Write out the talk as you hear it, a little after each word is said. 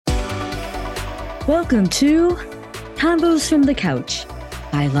Welcome to Combos from the Couch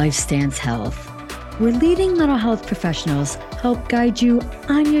by LifeStance Health, where leading mental health professionals help guide you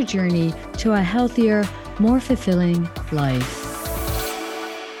on your journey to a healthier, more fulfilling life.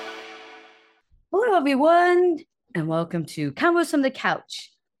 Hello, everyone, and welcome to Combos from the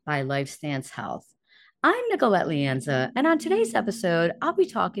Couch by LifeStance Health. I'm Nicolette Lianza, and on today's episode, I'll be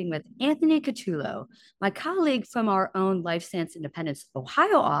talking with Anthony Catullo, my colleague from our own LifeStance Independence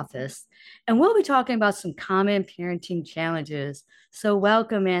Ohio office, and we'll be talking about some common parenting challenges. So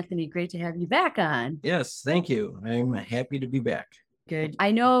welcome, Anthony. Great to have you back on. Yes, thank you. I'm happy to be back. Good.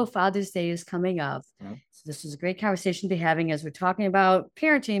 I know Father's Day is coming up. So this is a great conversation to be having as we're talking about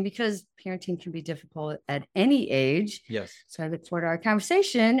parenting, because parenting can be difficult at any age. Yes. So I look forward to our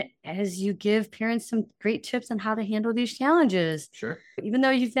conversation as you give parents some great tips on how to handle these challenges. Sure. Even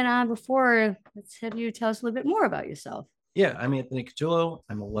though you've been on before, let's have you tell us a little bit more about yourself. Yeah, I'm Anthony Catullo.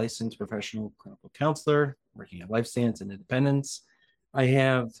 I'm a licensed professional clinical counselor working at LifeStance and Independence. I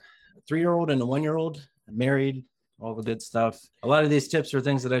have a 3-year-old and a 1-year-old. I'm married, all the good stuff. A lot of these tips are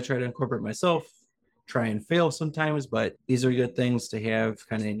things that I try to incorporate myself, try and fail sometimes, but these are good things to have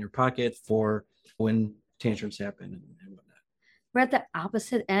kind of in your pocket for when tantrums happen and whatnot. We're at the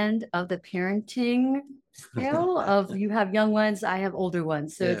opposite end of the parenting scale of you have young ones, I have older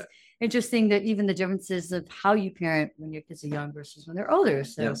ones. So It's interesting that even the differences of how you parent when your kids are young versus when they're older.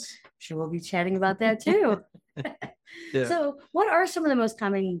 So I'm sure we'll be chatting about that too. So what are some of the most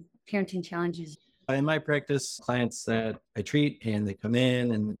common parenting challenges? In my practice, clients that I treat and they come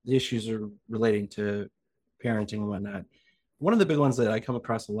in and the issues are relating to parenting and whatnot. One of the big ones that I come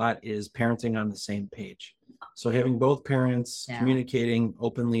across a lot is parenting on the same page. So having both parents communicating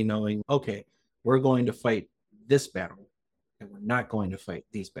openly, knowing, okay, we're going to fight this battle and we're not going to fight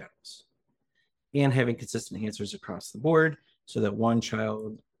these battles. And having consistent answers across the board so that one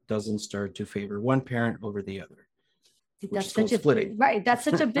child doesn't start to favor one parent over the other. That's such a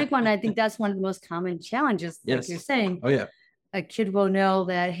big one. I think that's one of the most common challenges, like you're saying. Oh, yeah. A kid will know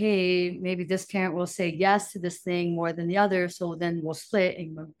that, hey, maybe this parent will say yes to this thing more than the other. So then we'll split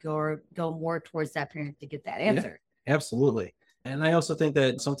and go more towards that parent to get that answer. Yeah, absolutely. And I also think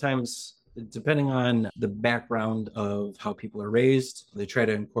that sometimes, depending on the background of how people are raised, they try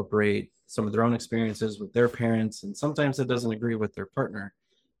to incorporate some of their own experiences with their parents. And sometimes it doesn't agree with their partner.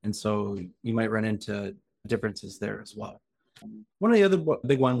 And so you might run into differences there as well. One of the other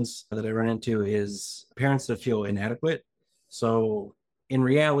big ones that I run into is parents that feel inadequate. So in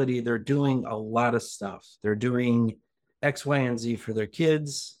reality, they're doing a lot of stuff. They're doing X, Y, and Z for their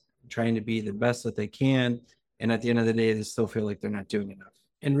kids, trying to be the best that they can. And at the end of the day, they still feel like they're not doing enough.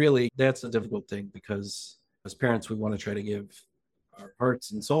 And really, that's a difficult thing because as parents, we want to try to give our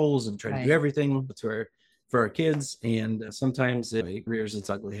hearts and souls and try to do everything for our kids. And sometimes it rears its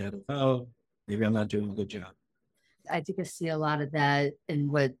ugly head of, oh, maybe I'm not doing a good job. I think I see a lot of that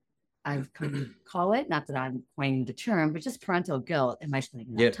in what I've come to call it, not that I'm coining the term, but just parental guilt. Am I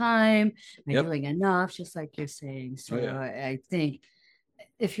spending enough time? Am I doing enough? Just like you're saying. So I think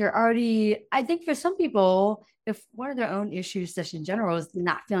if you're already, I think for some people, if one of their own issues just in general is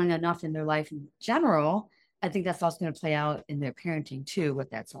not feeling enough in their life in general, I think that's also going to play out in their parenting too, but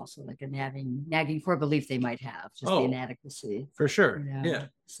that's also like a nagging core belief they might have, just the inadequacy. For sure. Yeah.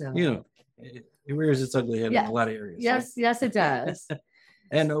 So, it rears its ugly head in a lot of areas. Yes, it does.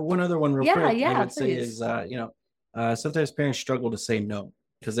 And one other one real quick, I would say is, sometimes parents struggle to say no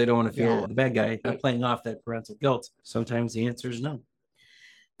because they don't want to feel the bad guy, not playing off that parental guilt. Sometimes the answer is no.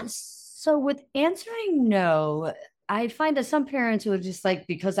 So with answering no, I find that some parents will just like,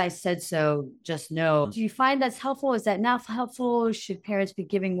 because I said so, just no. Do you find that's helpful? Is that not helpful? Should parents be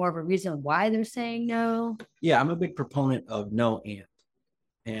giving more of a reason why they're saying no? Yeah, I'm a big proponent of no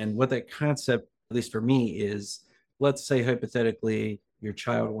and what that concept, at least for me, is, let's say hypothetically, your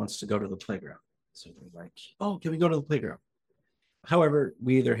child wants to go to the playground. So they're like, oh, can we go to the playground? However,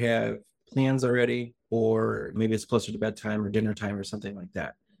 we either have plans already, or maybe it's closer to bedtime or dinner time or something like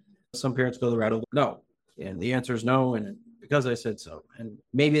that. Some parents go the route of no. And the answer is no. And because I said so. And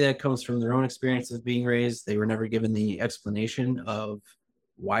maybe that comes from their own experiences being raised. They were never given the explanation of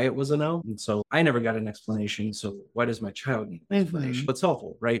why it was a no. And so I never got an explanation. So why does my child need an explanation? It's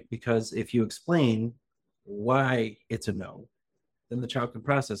helpful, right? Because if you explain why it's a no, then the child can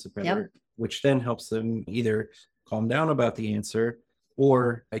process it better, which then helps them either calm down about the answer,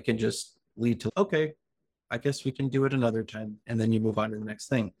 or it can just lead to, okay, I guess we can do it another time. And then you move on to the next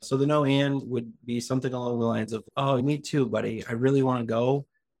thing. So the no and would be something along the lines of, oh, me too, buddy. I really want to go.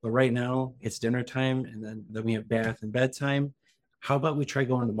 But right now it's dinner time. And then we have bath and bedtime. How about we try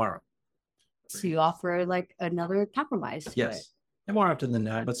going tomorrow? So you offer like another compromise. Yes. And more often than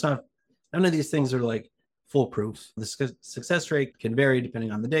not, but None of these things are like foolproof. The success rate can vary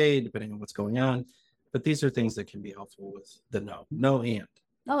depending on the day, depending on what's going on. But these are things that can be helpful with the no and.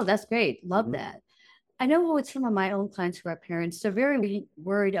 Oh, that's great. Love Mhm. that. I know with some of my own clients who are parents, they're very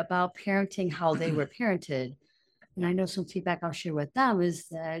worried about parenting how they were parented. And I know some feedback I'll share with them is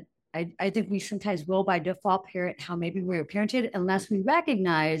that I think we sometimes will by default parent how maybe we were parented unless we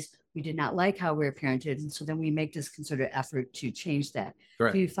recognize we did not like how we were parented. And so then we make this concerted effort to change that.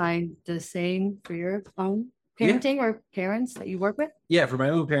 Correct. Do you find the same for your own Yeah. parenting or parents that you work with? Yeah, for my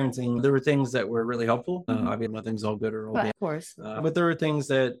own parenting, there were things that were really helpful. Mhm. I mean, nothing's all good or all But bad. of course, But there were things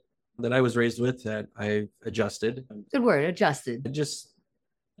that I was raised with that I adjusted. good word, adjusted. It just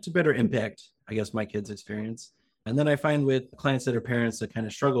to better impact, I guess, my kids' experience. And then I find with clients that are parents that kind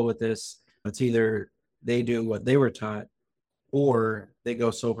of struggle with this, it's either they do what they were taught or they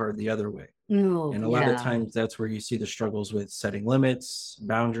go so hard the other way. No, And a lot of times that's where you see the struggles with setting limits,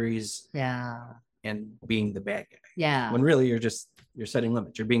 boundaries, yeah, and being the bad guy. yeah. When really you're setting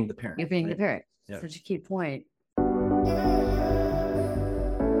limits. You're being the parent. You're being the right? parent. Yeah. Such a key point.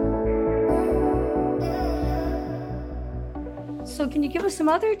 So can you give us some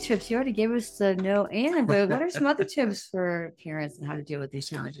other tips? You already gave us the no and, but what are some other tips for parents and how to deal with these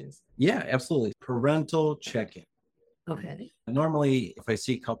challenges? Yeah, absolutely. Parental check-in. Okay. Normally, if I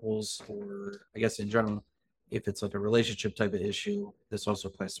see couples, or I guess in general, if it's like a relationship type of issue, this also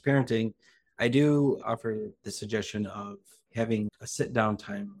applies to parenting. I do offer the suggestion of having a sit down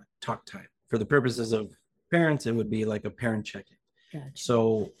time, talk time. For the purposes of parents, it would be like a parent check-in. Gotcha.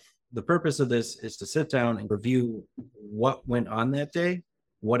 So the purpose of this is to sit down and review what went on that day,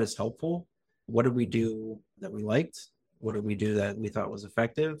 what is helpful, what did we do that we liked, what did we do that we thought was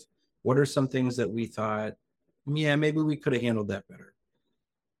effective, what are some things that we thought, yeah, maybe we could have handled that better.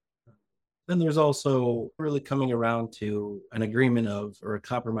 Then there's also really coming around to an agreement of, or a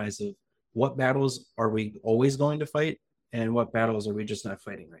compromise of, what battles are we always going to fight and what battles are we just not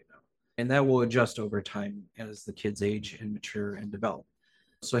fighting right now. And that will adjust over time as the kids age and mature and develop.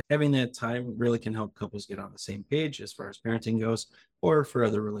 So having that time really can help couples get on the same page as far as parenting goes, or for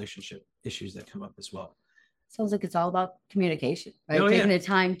other relationship issues that come up as well. Sounds like it's all about communication, right? Oh, Taking yeah. the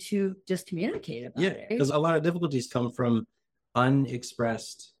time to just communicate about Yeah, it. because a lot of difficulties come from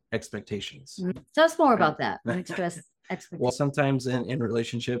unexpressed expectations. Tell us more about that. Unexpressed expectations. Well, sometimes in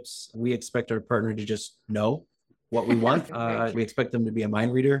relationships, we expect our partner to just know what we want. We expect them to be a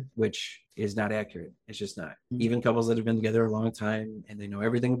mind reader, which is not accurate. It's just not. Even couples that have been together a long time and they know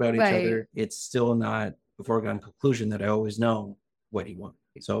everything about each Right. other, it's still not a foregone conclusion that I always know what he wants.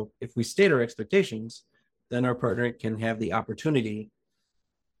 So if we state our expectations, then our partner can have the opportunity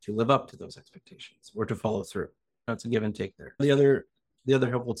to live up to those expectations or to follow through. That's a give and take there. The other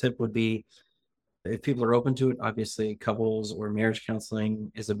helpful tip would be, if people are open to it, obviously couples or marriage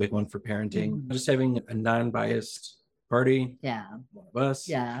counseling is a big one for parenting. Just having a non-biased party, Yeah. one of us,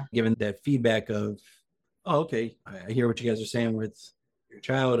 Yeah. giving that feedback of, oh, okay, I hear what you guys are saying with your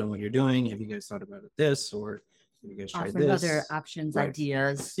child and what you're doing. Have you guys thought about it this, or have you guys tried Offering this? other options, Right.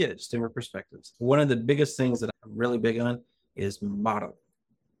 ideas. Yeah, just different perspectives. One of the biggest things that I'm really big on is modeling.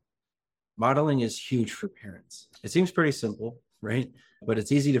 Modeling is huge for parents. It seems pretty simple, right? But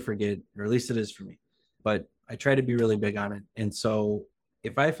it's easy to forget, or at least it is for me. But I try to be really big on it. And so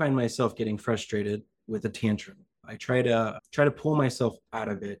if I find myself getting frustrated with a tantrum, I try to pull myself out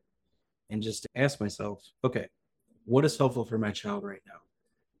of it and just ask myself, okay, what is helpful for my child right now?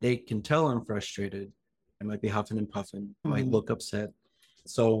 They can tell I'm frustrated. I might be huffing and puffing. I might look upset.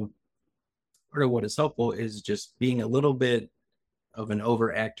 So part of what is helpful is just being a little bit of an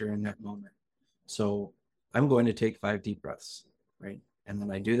overactor in that moment. So I'm going to take 5 deep breaths, right? And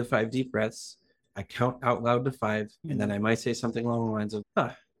then I do the 5 deep breaths. I count out loud to 5, and then I might say something along the lines of,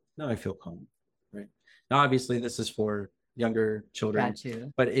 now I feel calm, right? Now, obviously, this is for younger children, Got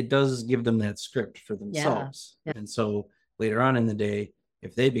you. but it does give them that script for themselves. Yeah. And so later on in the day,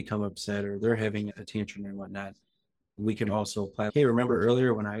 if they become upset or they're having a tantrum or whatnot, we can also apply, hey, remember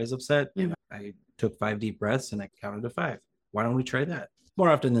earlier when I was upset and I took 5 deep breaths and I counted to 5. Why don't we try that? More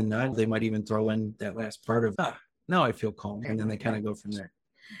often than not, they might even throw in that last part of, now I feel calm. And then they kind of go from there.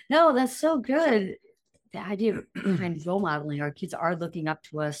 No, that's so good. The idea of kind of role modeling, our kids are looking up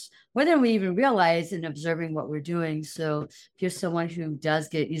to us more than we even realize and observing what we're doing. So if you're someone who does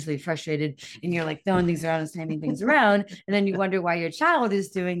get easily frustrated and you're like throwing things around and slamming things around, and then you wonder why your child is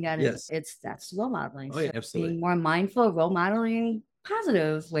doing that, Yes. That's role modeling. Oh, yeah, So absolutely. being more mindful, role modeling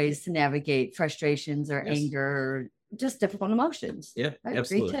positive ways to navigate frustrations or Yes. anger, or just difficult emotions. Yeah, Right?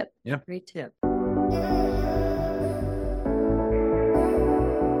 absolutely. Great tip. Yeah. Great tip.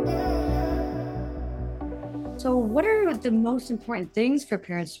 So what are the most important things for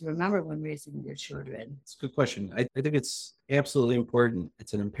parents to remember when raising their children? It's a good question. I think it's absolutely important.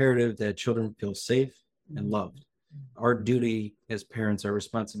 It's an imperative that children feel safe and loved. Our duty as parents, our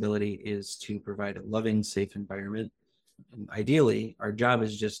responsibility is to provide a loving, safe environment. And ideally, our job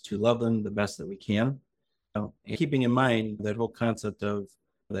is just to love them the best that we can. And keeping in mind that whole concept of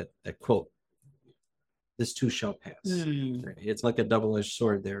that quote, this too shall pass. Right? It's like a double-edged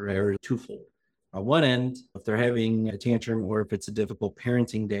sword there, right? Or twofold. On one end, if they're having a tantrum or if it's a difficult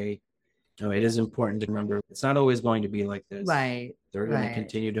parenting day, it is important to remember it's not always going to be like this. Right. They're going to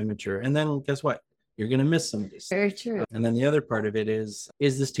continue to mature. And then guess what? You're going to miss some of these. Very true. And then the other part of it is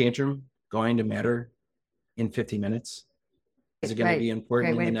this tantrum going to matter in 50 minutes? Is it going to be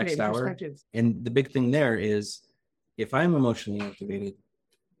important in the next hour? And the big thing there is if I'm emotionally activated,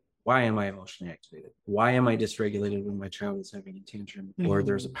 why am I emotionally activated? Why am I dysregulated when my child is having a tantrum or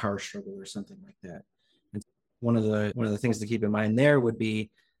there's a power struggle or something like that? And one of the things to keep in mind there would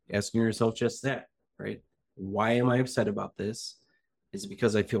be asking yourself just that, right? Why am I upset about this? Is it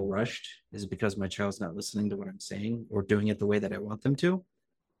because I feel rushed? Is it because my child's not listening to what I'm saying or doing it the way that I want them to?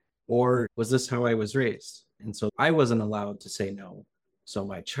 Or was this how I was raised? And so I wasn't allowed to say no, so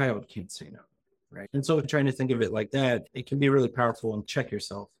my child can't say no, right? And so trying to think of it like that, it can be really powerful and check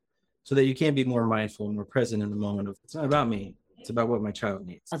yourself so that you can be more mindful and more present in the moment of it's not about me, it's about what my child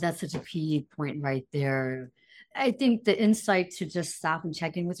needs. Oh, that's such a key point right there. I think the insight to just stop and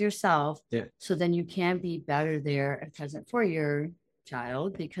check in with yourself. Yeah. So then you can be better there and present for your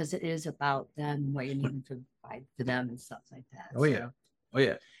child because it is about them, what you need to provide for them and stuff like that. Oh, yeah. Oh,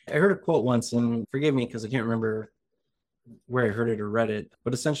 yeah. I heard a quote once, and forgive me because I can't remember where I heard it or read it,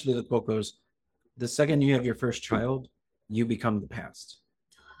 but essentially the quote goes, the second you have your first child, you become the past.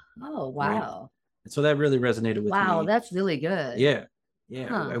 Oh, wow. Right? And so that really resonated with me. Wow, that's really good. Yeah. Yeah.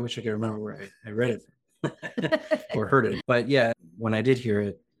 Huh. I wish I could remember where I read it or heard it. But yeah, when I did hear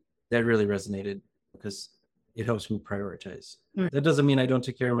it, that really resonated because it helps me prioritize. That doesn't mean I don't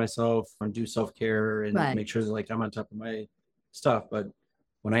take care of myself and do self-care and make sure that like I'm on top of my stuff. But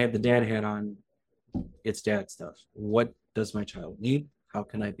when I have the dad hat on, it's dad stuff. What does my child need? How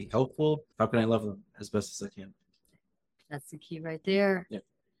can I be helpful? How can I love them as best as I can? That's the key right there. Yeah.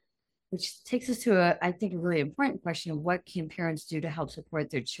 Which takes us to I think, a really important question of what can parents do to help support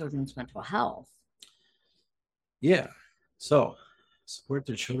their children's mental health? Yeah. So support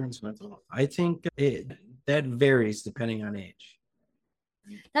their children's mental health. I think that varies depending on age.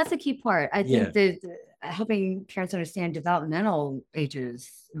 That's a key part. I think that helping parents understand developmental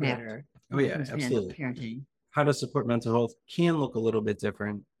ages matter. Oh, yeah, absolutely. Parenting. How to support mental health can look a little bit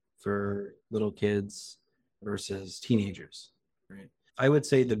different for little kids versus teenagers, right? I would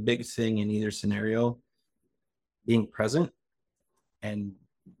say the big thing in either scenario, being present and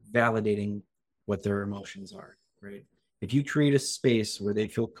validating what their emotions are, right? If you create a space where they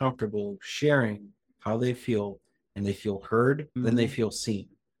feel comfortable sharing how they feel and they feel heard, then they feel seen.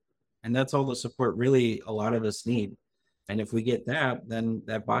 And that's all the support really a lot of us need. And if we get that, then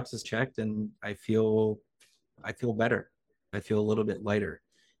that box is checked and I feel better. I feel a little bit lighter.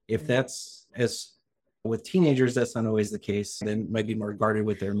 If that's as with teenagers, that's not always the case. They might be more guarded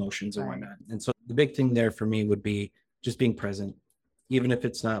with their emotions and whatnot. And so the big thing there for me would be just being present, even if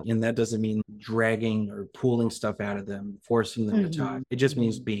it's not, and that doesn't mean dragging or pulling stuff out of them, forcing them to talk. It just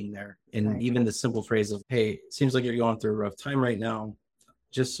means being there. And even the simple phrase of, hey, it seems like you're going through a rough time right now.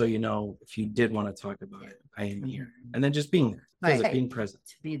 Just so you know, if you did want to talk about it, I am here. And then just being there, being present.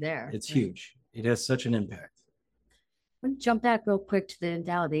 To be there. It's huge. It has such an impact. I'm going to jump back real quick to the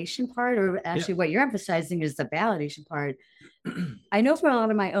invalidation part, or actually what you're emphasizing is the validation part. I know for a lot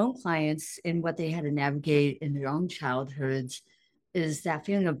of my own clients and what they had to navigate in their own childhoods is that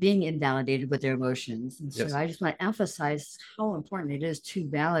feeling of being invalidated with their emotions. And so I just want to emphasize how important it is to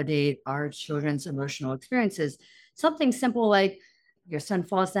validate our children's emotional experiences. Something simple like, your son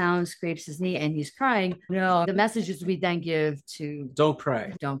falls down, scrapes his knee, and he's crying. No, the messages we then give to don't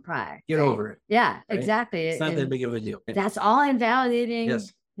cry. Don't cry. Get over it. Yeah, exactly. It's not that big of a deal. That's all invalidating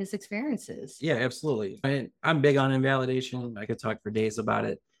his experiences. Yeah, absolutely. I'm big on invalidation. I could talk for days about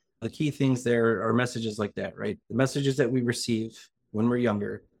it. The key things there are messages like that, right? The messages that we receive when we're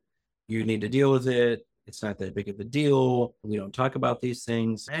younger, you need to deal with it. It's not that big of a deal. We don't talk about these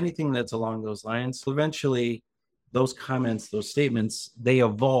things. Anything that's along those lines. So eventually, those comments, those statements, they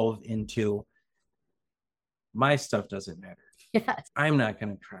evolve into my stuff doesn't matter. Yes. I'm not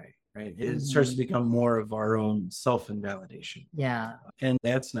going to cry, right? It starts to become more of our own self-invalidation. Yeah. And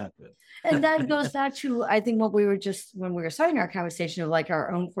that's not good. And that goes back to, I think, what we were just, when we were starting our conversation of like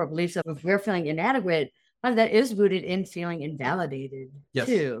our own core beliefs of if we're feeling inadequate, that is rooted in feeling invalidated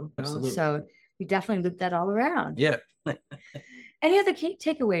too. Absolutely. So We definitely looped that all around. Yeah. Any other key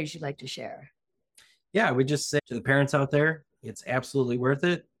takeaways you'd like to share? Yeah, I would just say to the parents out there, it's absolutely worth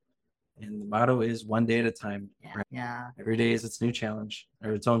it. And the motto is one day at a time. Yeah. Right? Yeah. Every day is its new challenge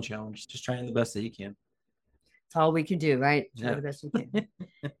or its own challenge. Just trying the best that you can. It's all we can do, right? Try Yeah. the best we can.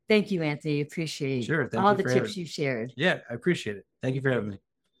 Thank you, Anthony. Appreciate all the tips you shared. Yeah, I appreciate it. Thank you for having me.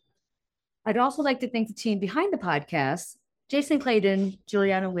 I'd also like to thank the team behind the podcast, Jason Clayton,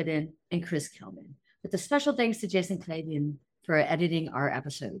 Juliana Whitten, and Chris Kilman. With a special thanks to Jason Clayton for editing our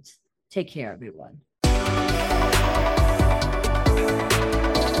episodes. Take care, everyone.